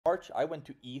March, I went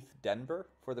to ETHDenver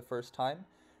for the first time,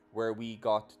 where we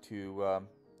got to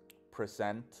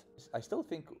present, I still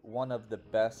think, one of the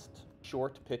best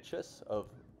short pitches of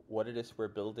what it is we're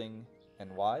building and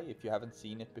why, if you haven't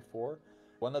seen it before.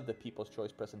 One of the People's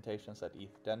Choice presentations at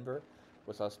ETHDenver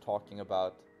was us talking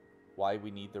about why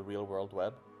we need the real world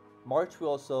web. March, we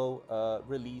also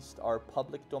released our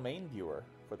public domain viewer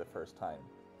for the first time.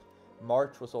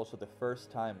 March was also the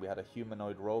first time we had a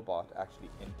humanoid robot actually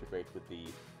integrate with the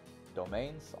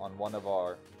domains. On one of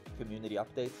our community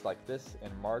updates like this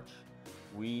in March,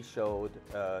 we showed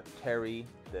Terry,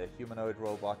 the humanoid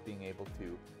robot, being able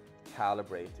to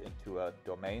calibrate into a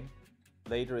domain.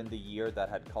 Later in the year, that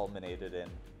had culminated in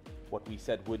what we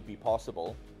said would be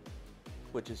possible,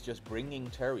 which is just bringing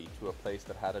Terry to a place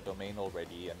that had a domain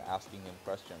already and asking him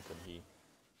questions, and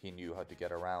he knew how to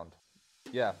get around.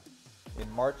 Yeah. In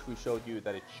March, we showed you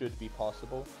that it should be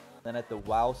possible. Then at the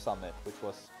WoW Summit, which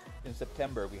was in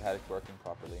September, we had it working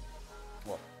properly.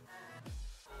 Well,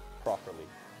 properly.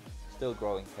 Still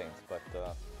growing pains, but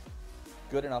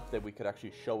good enough that we could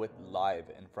actually show it live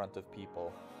in front of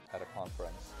people at a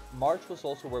conference. March was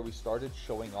also where we started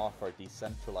showing off our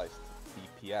decentralized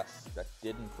VPS that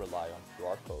didn't rely on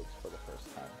QR codes for the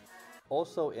first time.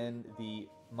 Also in the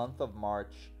month of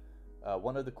March,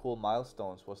 one of the cool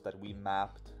milestones was that we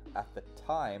mapped, at the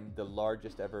time, the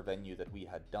largest ever venue that we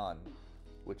had done,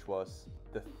 which was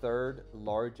the third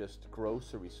largest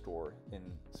grocery store in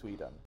Sweden.